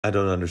I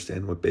don't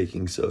understand what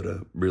baking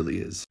soda really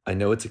is. I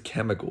know it's a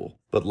chemical,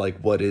 but like,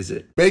 what is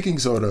it? Baking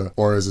soda,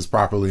 or as it's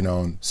properly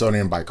known,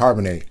 sodium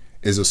bicarbonate,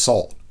 is a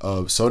salt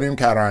of sodium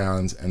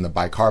cations and the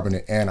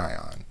bicarbonate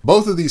anion.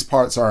 Both of these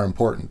parts are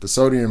important. The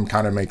sodium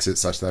kind of makes it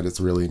such that it's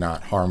really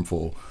not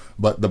harmful,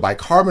 but the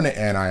bicarbonate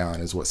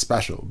anion is what's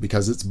special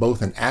because it's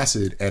both an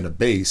acid and a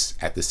base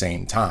at the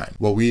same time,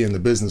 what we in the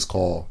business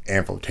call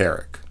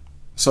amphoteric.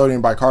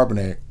 Sodium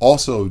bicarbonate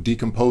also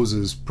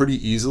decomposes pretty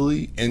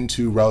easily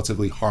into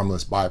relatively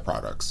harmless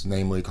byproducts,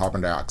 namely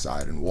carbon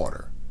dioxide and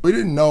water. We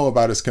didn't know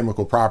about its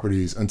chemical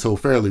properties until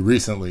fairly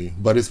recently,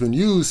 but it's been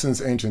used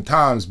since ancient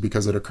times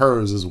because it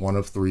occurs as one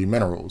of three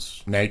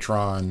minerals: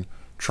 natron,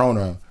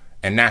 trona,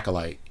 and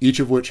nacolite, each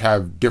of which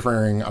have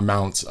differing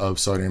amounts of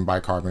sodium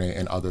bicarbonate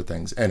and other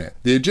things in it.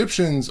 The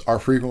Egyptians are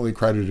frequently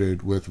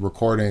credited with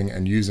recording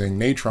and using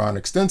natron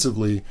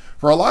extensively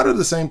for a lot of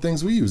the same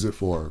things we use it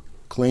for: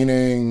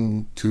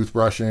 cleaning,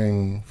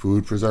 toothbrushing,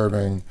 food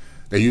preserving.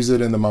 They use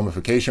it in the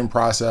mummification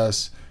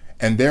process,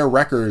 and their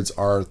records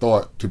are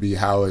thought to be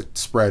how it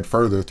spread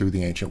further through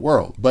the ancient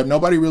world. But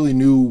nobody really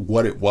knew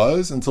what it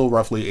was until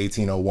roughly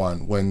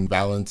 1801, when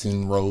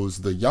Valentin Rose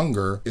the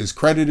Younger is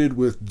credited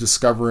with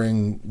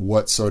discovering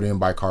what sodium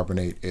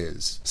bicarbonate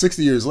is.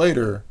 60 years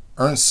later,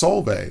 Ernst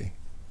Solvay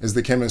is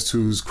the chemist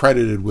who's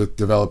credited with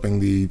developing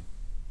the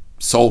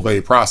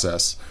Solvay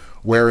process,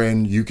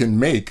 wherein you can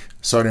make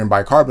sodium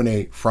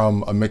bicarbonate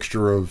from a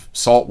mixture of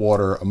salt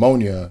water,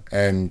 ammonia,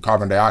 and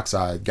carbon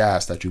dioxide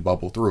gas that you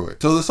bubble through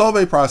it. So the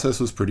Solvay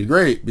process was pretty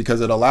great because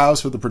it allows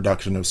for the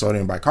production of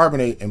sodium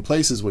bicarbonate in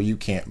places where you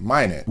can't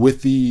mine it.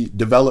 With the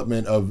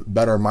development of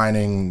better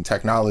mining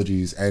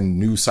technologies and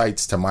new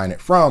sites to mine it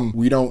from,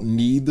 we don't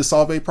need the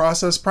Solvay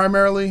process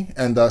primarily,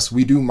 and thus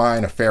we do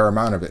mine a fair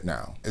amount of it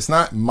now. It's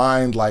not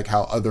mined like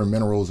how other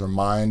minerals are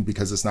mined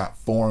because it's not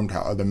formed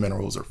how other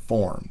minerals are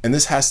formed. And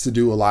this has to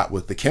do a lot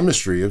with the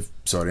chemistry of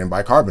sodium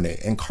bicarbonate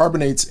and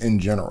carbonates in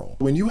general.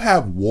 When you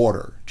have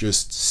water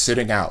just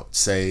sitting out,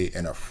 say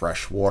in a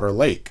freshwater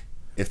lake,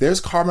 if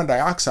there's carbon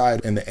dioxide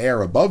in the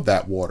air above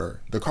that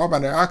water, the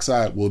carbon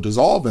dioxide will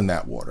dissolve in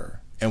that water.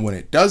 And when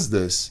it does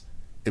this,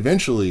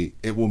 eventually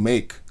it will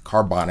make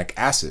carbonic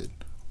acid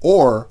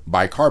or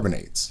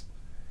bicarbonates.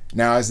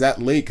 Now, as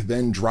that lake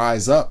then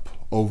dries up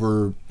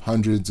over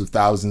hundreds of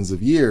thousands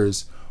of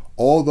years,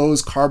 all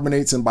those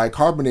carbonates and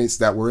bicarbonates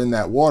that were in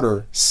that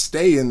water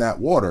stay in that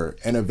water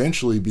and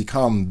eventually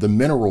become the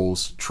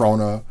minerals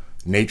trona,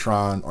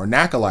 natron, or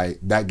nacolite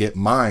that get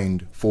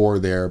mined for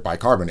their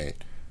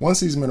bicarbonate. Once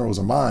these minerals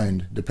are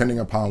mined, depending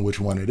upon which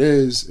one it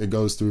is, it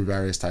goes through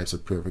various types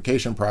of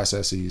purification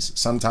processes,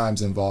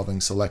 sometimes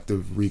involving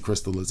selective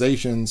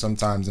recrystallization,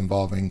 sometimes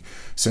involving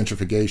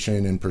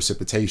centrifugation and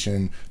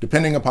precipitation,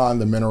 depending upon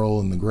the mineral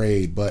and the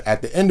grade. But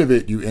at the end of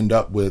it, you end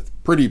up with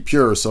pretty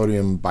pure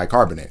sodium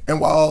bicarbonate. And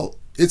while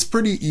it's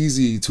pretty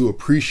easy to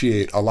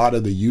appreciate a lot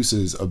of the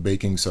uses of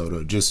baking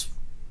soda just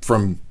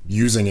from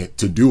using it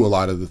to do a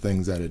lot of the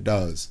things that it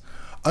does,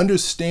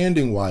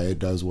 understanding why it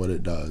does what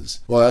it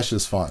does, well, that's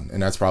just fun,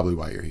 and that's probably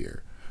why you're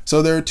here.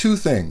 So there are two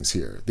things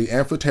here: the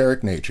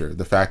amphoteric nature,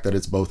 the fact that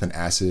it's both an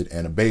acid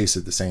and a base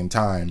at the same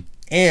time,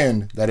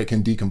 and that it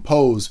can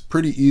decompose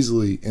pretty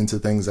easily into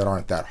things that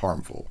aren't that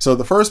harmful. So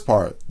the first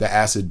part, the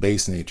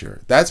acid-base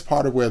nature, that's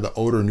part of where the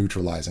odor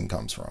neutralizing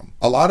comes from.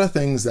 A lot of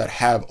things that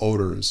have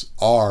odors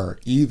are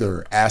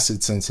either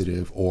acid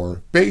sensitive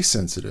or base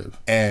sensitive,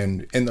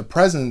 and in the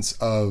presence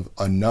of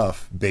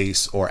enough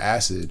base or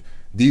acid,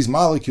 these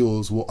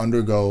molecules will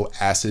undergo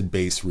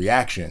acid-base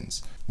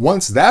reactions.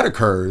 Once that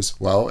occurs,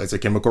 well, it's a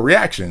chemical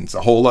reaction. It's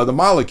a whole other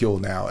molecule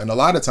now, and a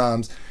lot of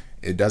times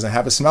it doesn't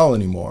have a smell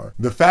anymore.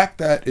 The fact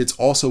that it's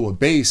also a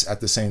base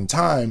at the same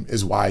time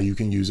is why you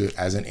can use it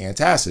as an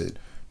antacid,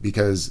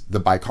 because the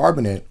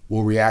bicarbonate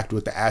will react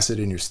with the acid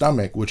in your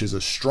stomach, which is a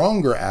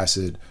stronger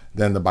acid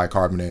than the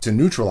bicarbonate, to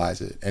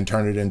neutralize it and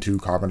turn it into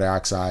carbon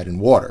dioxide and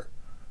water.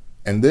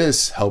 And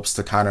this helps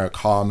to kind of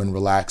calm and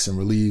relax and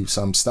relieve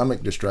some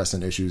stomach distress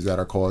and issues that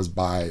are caused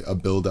by a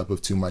buildup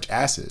of too much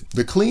acid.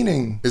 The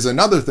cleaning is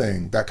another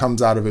thing that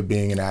comes out of it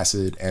being an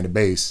acid and a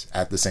base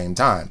at the same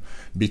time,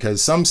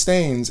 because some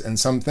stains and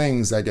some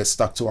things that get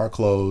stuck to our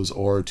clothes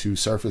or to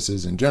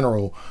surfaces in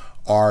general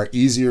are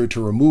easier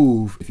to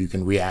remove if you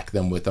can react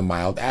them with a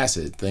mild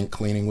acid. Think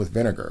cleaning with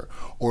vinegar.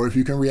 Or if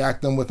you can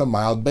react them with a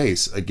mild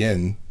base,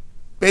 again,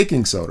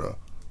 baking soda.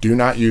 Do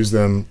not use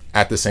them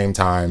at the same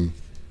time.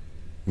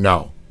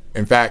 No.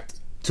 In fact,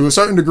 to a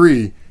certain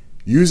degree,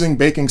 using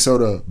baking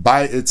soda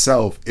by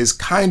itself is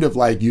kind of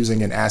like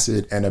using an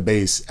acid and a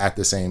base at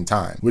the same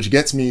time, which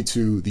gets me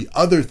to the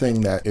other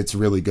thing that it's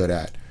really good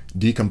at: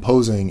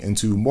 decomposing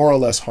into more or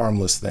less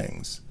harmless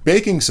things.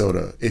 Baking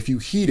soda, if you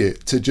heat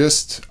it to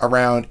just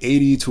around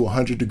 80 to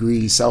 100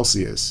 degrees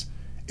Celsius,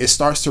 it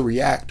starts to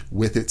react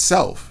with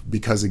itself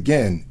because,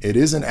 again, it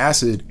is an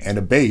acid and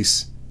a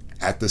base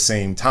at the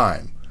same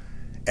time.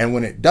 And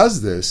when it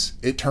does this,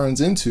 it turns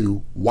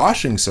into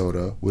washing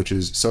soda, which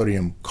is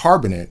sodium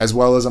carbonate, as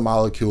well as a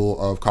molecule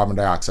of carbon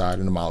dioxide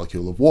and a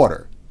molecule of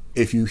water.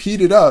 If you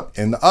heat it up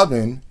in the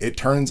oven, it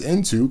turns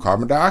into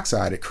carbon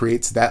dioxide. It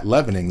creates that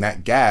leavening,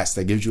 that gas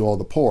that gives you all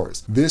the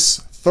pores. This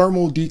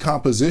thermal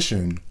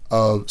decomposition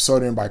of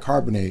sodium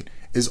bicarbonate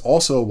is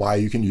also why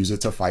you can use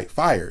it to fight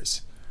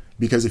fires.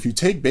 Because if you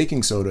take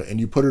baking soda and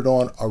you put it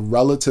on a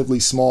relatively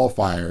small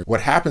fire,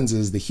 what happens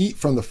is the heat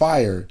from the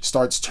fire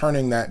starts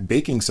turning that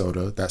baking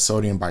soda, that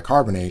sodium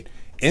bicarbonate,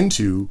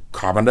 into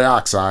carbon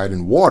dioxide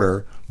and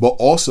water, but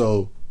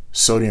also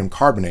sodium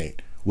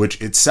carbonate, which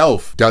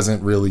itself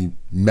doesn't really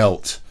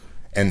melt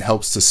and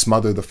helps to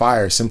smother the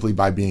fire simply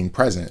by being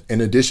present,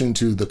 in addition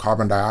to the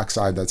carbon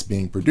dioxide that's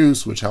being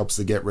produced, which helps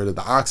to get rid of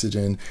the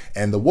oxygen,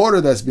 and the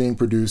water that's being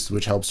produced,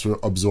 which helps to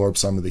absorb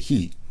some of the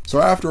heat. So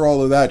after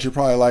all of that, you're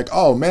probably like,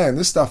 oh man,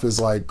 this stuff is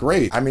like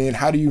great. I mean,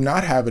 how do you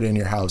not have it in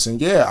your house?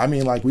 And yeah, I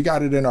mean, like we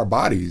got it in our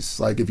bodies.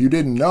 Like if you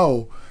didn't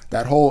know,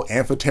 that whole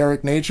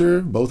amphoteric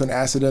nature, both an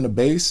acid and a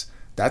base,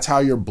 that's how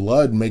your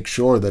blood makes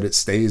sure that it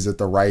stays at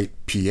the right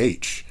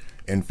pH.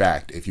 In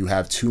fact, if you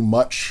have too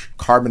much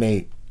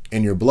carbonate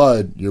in your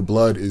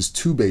blood is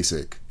too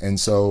basic. And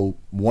so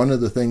one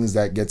of the things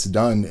that gets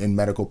done in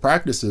medical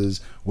practices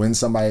when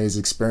somebody is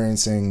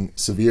experiencing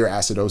severe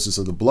acidosis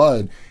of the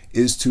blood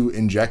is to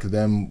inject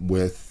them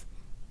with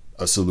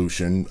a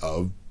solution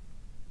of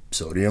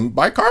sodium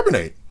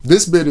bicarbonate.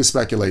 This bit is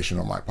speculation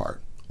on my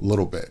part, a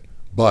little bit.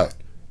 But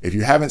if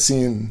you haven't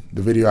seen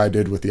the video I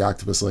did with the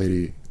octopus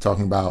lady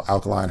talking about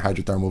alkaline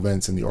hydrothermal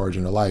vents and the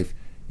origin of life,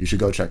 you should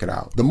go check it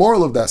out. The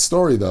moral of that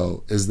story,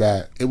 though, is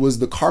that it was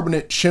the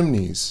carbonate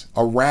chimneys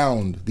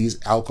around these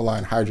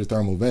alkaline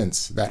hydrothermal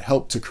vents that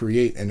helped to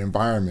create an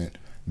environment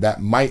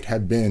that might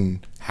have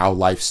been how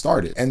life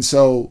started. And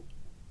so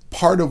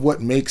part of what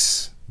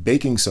makes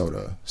baking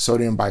soda,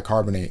 sodium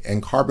bicarbonate,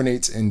 and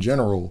carbonates in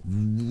general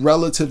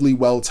relatively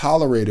well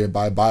tolerated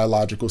by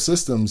biological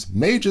systems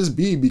may just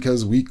be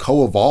because we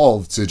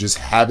co-evolved to just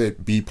have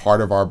it be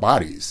part of our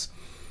bodies.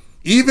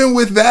 Even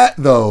with that,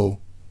 though,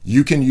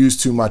 you can use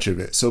too much of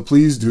it. So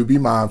please do be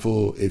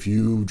mindful if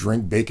you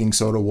drink baking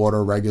soda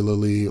water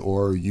regularly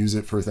or use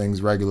it for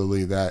things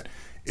regularly, that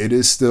it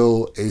is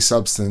still a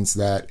substance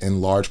that in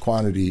large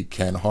quantity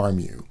can harm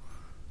you.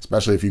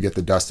 Especially if you get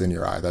the dust in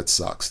your eye. That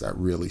sucks. That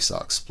really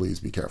sucks. Please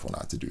be careful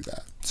not to do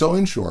that. So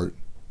in short,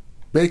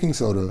 baking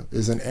soda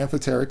is an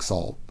amphoteric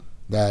salt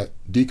that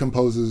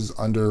decomposes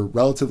under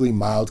relatively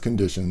mild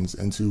conditions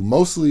into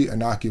mostly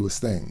innocuous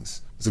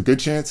things. There's a good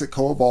chance it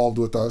co-evolved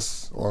with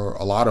us or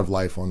a lot of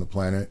life on the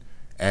planet.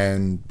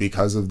 And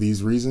because of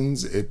these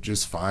reasons, it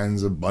just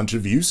finds a bunch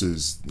of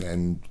uses.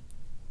 And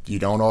you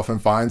don't often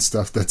find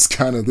stuff that's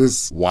kind of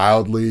this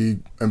wildly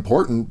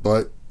important,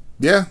 but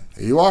yeah,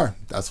 here you are.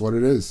 That's what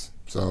it is.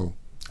 So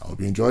I hope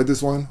you enjoyed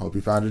this one. Hope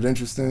you found it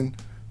interesting.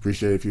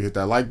 Appreciate it if you hit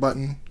that like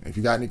button. If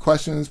you got any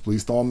questions,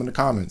 please throw them in the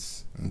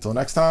comments. Until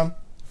next time,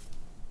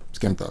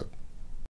 Skim Thug.